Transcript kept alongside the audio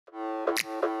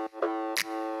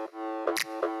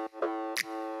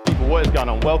what is going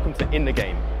on? Welcome to In The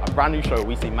Game, a brand new show where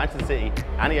we see Manchester City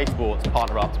and EA Sports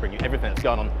partner up to bring you everything that's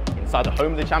going on inside the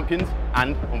home of the champions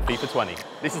and on FIFA 20.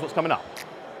 This is what's coming up.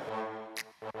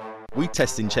 We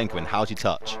test Zinchenko and how'd you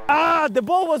touch? Ah, the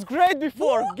ball was great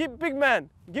before. Give, big man,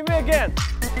 give me again.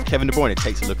 Kevin De Bruyne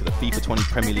takes a look at the FIFA 20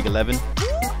 Premier League 11.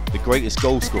 The greatest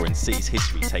goal scorer in City's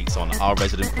history takes on our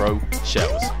resident pro,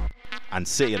 SHELLZ. And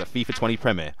City at the FIFA 20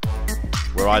 Premiere,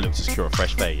 where I look to secure a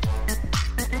fresh fade.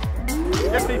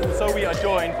 Yes, people, so we are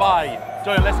joined by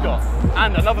Joleon Lescott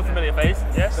and another familiar face,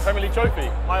 yes, the Premier League trophy.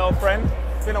 My old friend.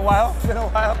 It's been a while.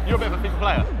 You're a bit of a FIFA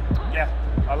player. Yeah,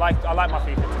 I like my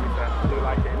FIFA, to be fair. I do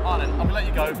like it. Alright then, I'm gonna let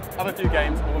you go, have a few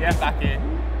games, and we'll be back here,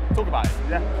 talk about it.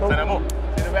 Yeah, cool. Say no more. See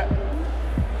you in a bit.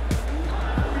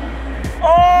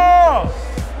 Oh!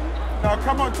 No,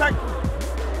 come on, take.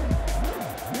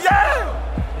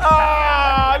 Yeah!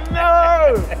 Ah,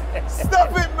 no!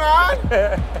 Stop it,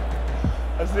 man!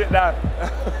 That's it now.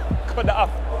 Cut that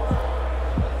off.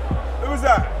 Who was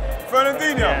that?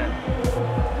 Fernandinho?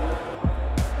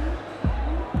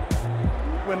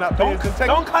 Yeah.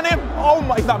 Don't can him! Oh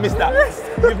my, he's not missed that.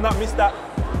 You've not missed that.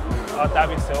 Oh,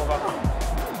 David Silva.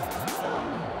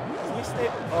 He's missed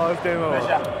it. Oh, it's game over.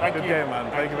 Pleasure. Thank you. Good game, man.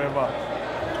 Thank you very much.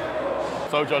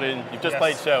 So, Joleon, you've just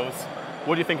played SHELLZ.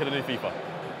 What do you think of the new FIFA?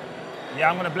 Yeah,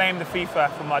 I'm going to blame the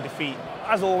FIFA for my defeat.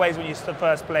 As always, when you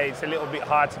first play, it's a little bit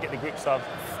hard to get the grips of.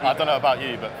 I don't know about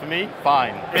you, but for me,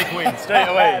 fine. Big win, straight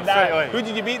away, straight away. Who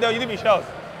did you beat though? You didn't beat SHELLZ?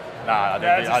 Nah, I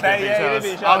didn't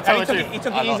beat SHELLZ. He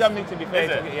took it easy on me, to be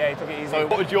fair. He took it easy. So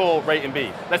what would your rating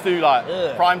be? Let's do like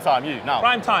prime time, you, now.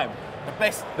 Prime time.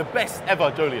 The best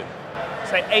ever Joleon.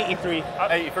 Say 83.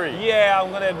 83? Yeah,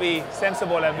 I'm going to be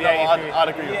sensible and be 83. I'd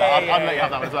agree with that. I'd let you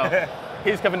have that as well.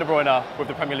 Here's Kevin De Bruyne with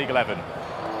the Premier League 11.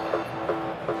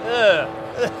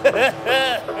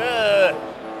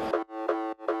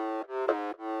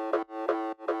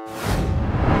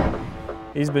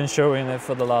 He's been showing it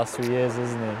for the last 2 years,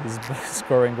 isn't he? He's been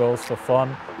scoring goals for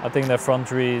fun. I think their front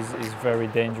three is very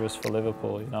dangerous for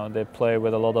Liverpool. You know, they play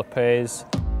with a lot of pace.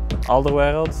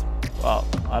 Alderweireld, well,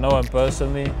 I know him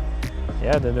personally.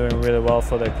 Yeah, they're doing really well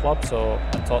for their club. So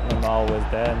and Tottenham are always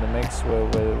there in the mix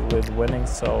with winning.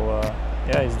 So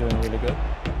yeah, he's doing really good.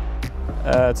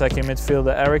 Attacking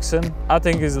midfielder Eriksen, I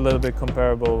think he's a little bit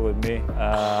comparable with me.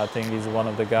 I think he's one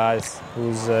of the guys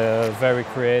who's very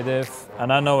creative,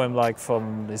 and I know him like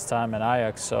from his time in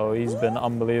Ajax, so he's been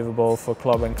unbelievable for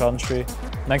club and country.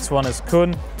 Next one is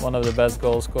Kun, one of the best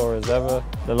goal scorers ever.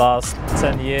 The last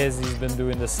 10 years he's been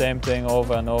doing the same thing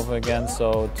over and over again,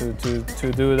 so to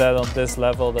do that on this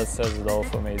level, that says it all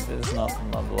for me. There's not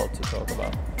a lot to talk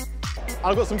about.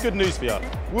 I've got some good news for you.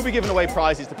 We'll be giving away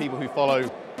prizes to people who follow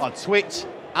on Twitch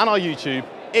and our YouTube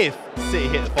if City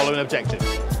hit the following objectives.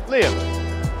 Liam,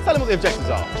 tell them what the objectives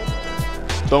are.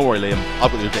 Don't worry, Liam,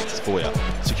 I've got the objectives for you.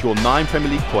 Secure 9 Premier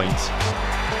League points,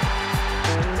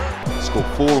 score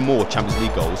 4 or more Champions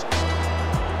League goals,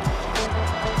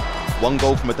 1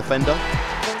 goal from a defender,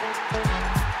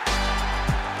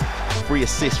 3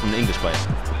 assists from the English player.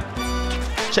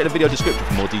 Check the video description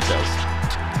for more details.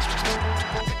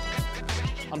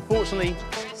 Unfortunately,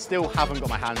 still haven't got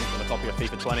my hands on a copy of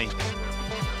FIFA 20,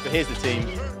 but here's the team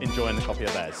enjoying the copy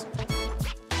of theirs.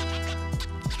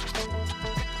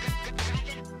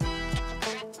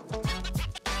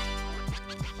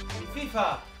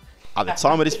 FIFA! At the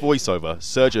time of this voiceover,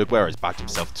 Sergio Aguero has bagged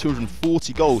himself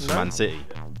 240 goals for Man City.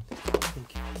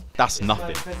 That's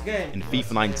nothing. In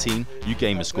FIFA 19, you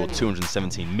gamers scored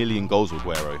 217 million goals with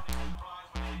Aguero.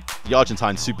 The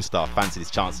Argentine superstar fancied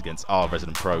his chance against our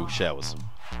resident pro, SHELLZ.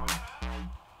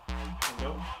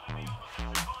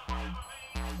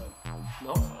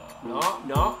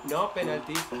 No,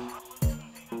 penalty.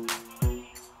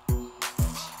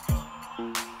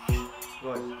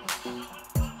 Gol.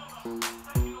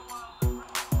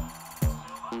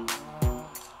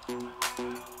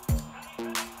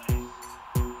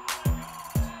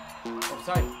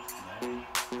 Offside.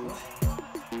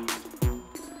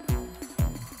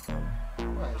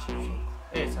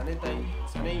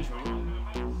 Sané injury.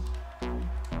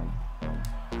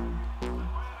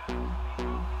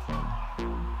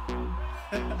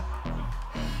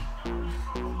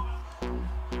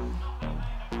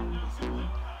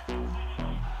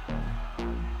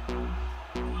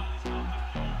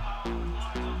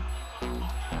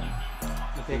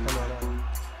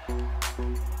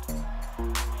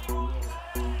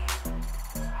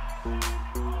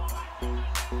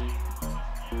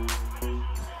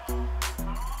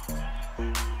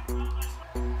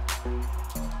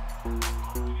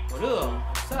 Boludo,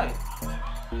 offside.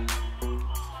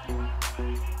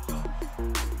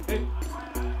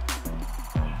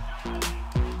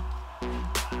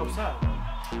 Offside.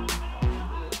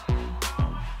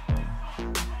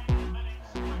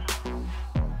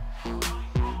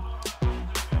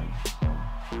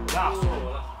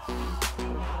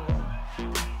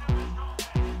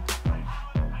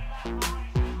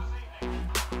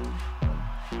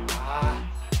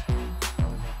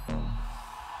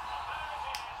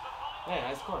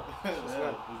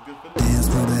 Dance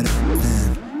for that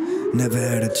then. Never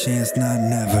had a chance, not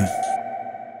never.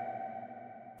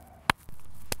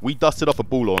 We dusted off a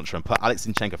ball launcher and put Alex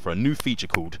Zinchenko for a new feature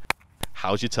called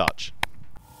How's Your Touch?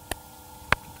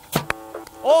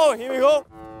 Oh, here we go.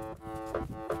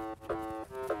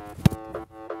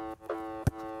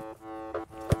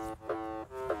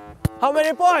 How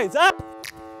many points, huh?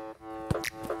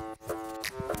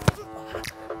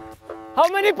 How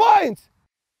many points?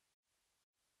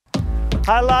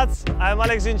 Hi lads, I'm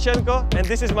Alex Zinchenko and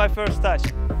this is my first touch.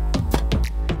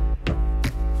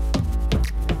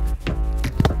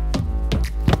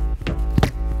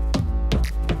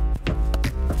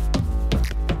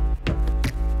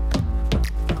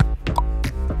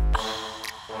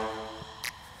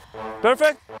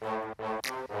 Perfect.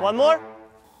 One more.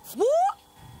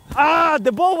 Ah,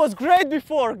 the ball was great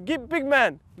before. Big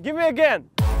man, give me again.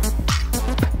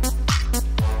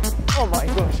 Oh my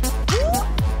gosh.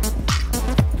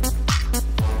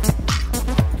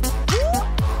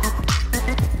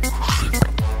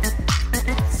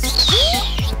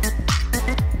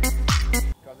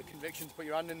 Got the conviction to put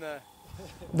your hand in there.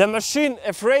 The machine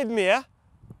afraid me, eh?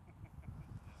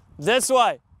 That's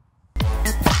why.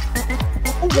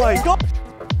 Oh my god!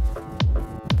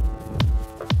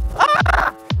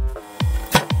 Ah!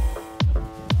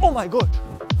 Oh my god!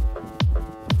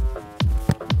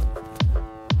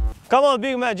 Come on,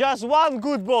 big man, just one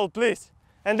good ball, please.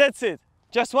 And that's it.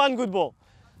 Just one good ball.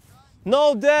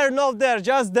 No there, no there,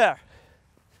 just there.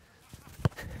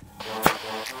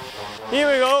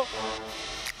 Here we go.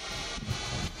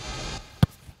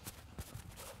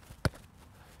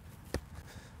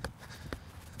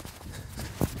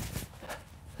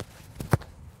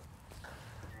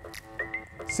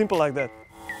 Simple like that.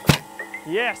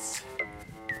 Yes!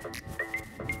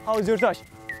 How is your touch?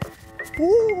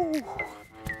 Woo!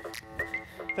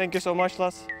 Thank you so much,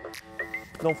 lads.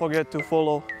 Don't forget to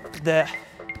follow the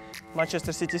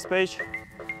Manchester City's page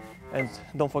and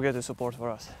don't forget to support for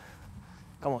us.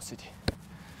 Come on, City.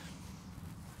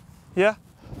 Yeah?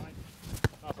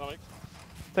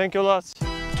 Thank you, lads.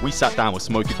 We sat down with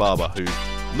Smokey Barber, who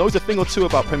knows a thing or two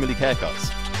about Premier League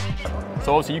haircuts.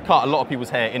 So obviously you cut a lot of people's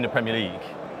hair in the Premier League.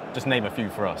 Just name a few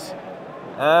for us.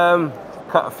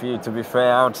 Cut a few, to be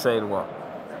fair. I would say what?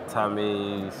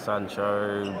 Tammy,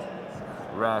 Sancho,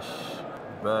 Rash,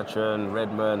 Bertrand,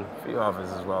 Redmond, a few others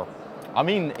as well. I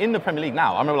mean, in the Premier League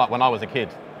now, I remember like when I was a kid,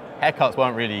 haircuts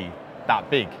weren't really that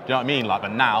big. Do you know what I mean? Like,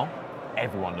 but now,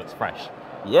 everyone looks fresh.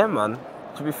 Yeah, man.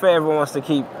 To be fair, everyone wants to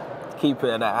keep it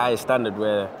at that high standard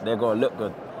where they're gonna look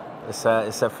good. It's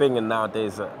a thing, and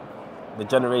nowadays, the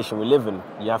generation we live in,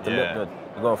 you have to look good.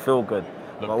 You gotta feel good.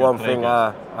 But one thing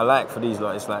I like for these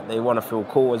lot is like they want to feel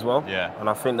cool as well. Yeah. And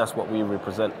I think that's what we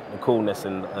represent, the coolness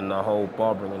in the whole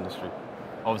barbering industry.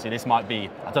 Obviously, this might be,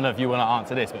 I don't know if you want to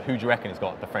answer this, but who do you reckon has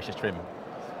got the freshest trim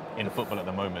in football at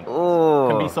the moment? Oh.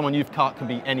 Can be someone you've cut, can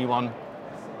be anyone.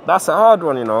 That's a hard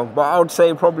one, you know, but I would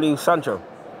say probably Sancho.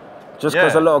 Just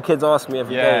because a lot of kids ask me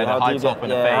every day, how do you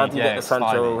get the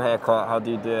Sancho haircut, how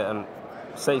do you do it, and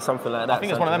say something like that. I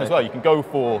think it's one of them as well. You can go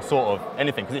for sort of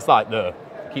anything, because it's like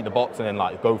keep the box and then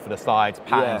like go for the sides,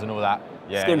 patterns and all that.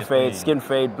 Yeah, skin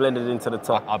fade, blended into the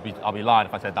top. I'll be lying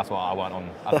if I said that's what I went on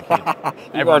as a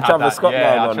kid. You got a Travis Scott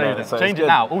going on there. so change it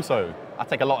now. Also, I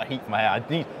take a lot of heat for my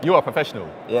hair. You are a professional.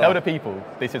 Yeah. Tell the people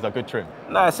this is a good trim.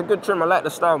 No, it's a good trim. I like the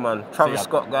style, man. Travis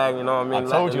Scott gang, you know what I mean? I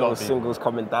told you little singles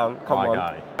coming down. Come on.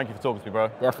 Guy. Thank you for talking to me, bro.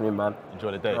 Definitely, man.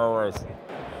 Enjoy the day. No worries.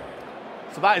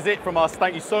 So that is it from us.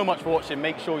 Thank you so much for watching.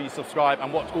 Make sure you subscribe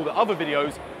and watch all the other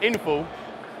videos in full.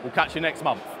 We'll catch you next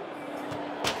month.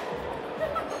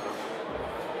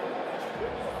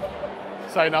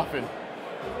 Say nothing.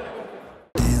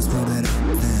 Dance for that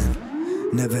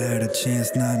then. Never had a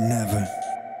chance, not never.